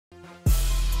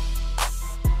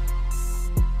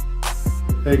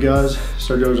Hey guys,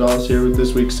 Sergio Rosales here with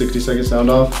this week's 60-second sound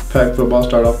off. Pack football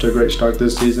started off to a great start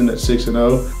this season at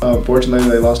 6-0. Unfortunately,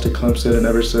 they lost to Clemson, and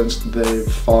ever since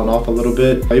they've fallen off a little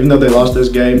bit. Even though they lost this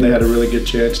game, they had a really good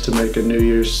chance to make a New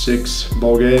Year's Six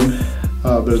bowl game.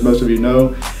 But as most of you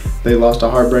know, they lost a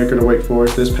heartbreaker to Wake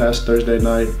Forest this past Thursday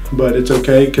night. But it's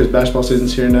okay because basketball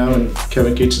season's here now and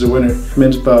Kevin Keats is a winner.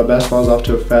 Men's basketball is off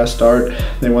to a fast start.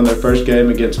 They won their first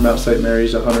game against Mount St.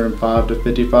 Mary's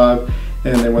 105-55.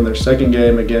 And they won their second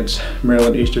game against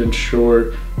Maryland Eastern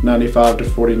Shore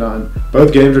 95-49.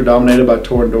 Both games were dominated by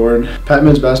Torren Doran. Pat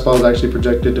men's basketball is actually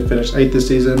projected to finish 8th this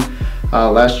season.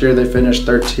 Last year they finished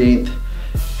 13th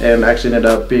and actually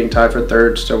ended up being tied for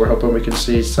 3rd, so we're hoping we can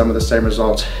see some of the same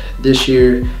results this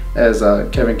year, as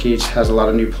Kevin Keats has a lot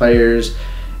of new players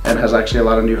and has actually a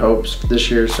lot of new hopes this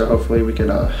year, so hopefully we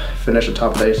can finish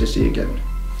atop of the ACC again.